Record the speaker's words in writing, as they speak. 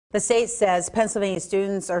The state says Pennsylvania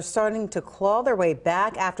students are starting to claw their way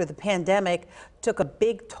back after the pandemic took a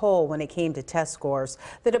big toll when it came to test scores.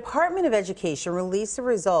 The Department of Education released the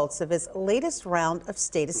results of its latest round of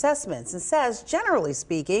state assessments and says, generally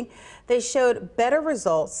speaking, they showed better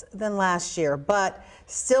results than last year, but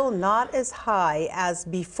still not as high as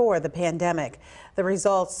before the pandemic. The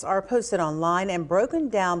results are posted online and broken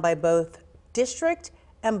down by both district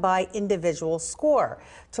and by individual score.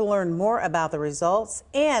 To learn more about the results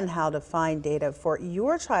and how to find data for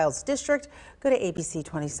your child's district, go to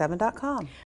abc27.com.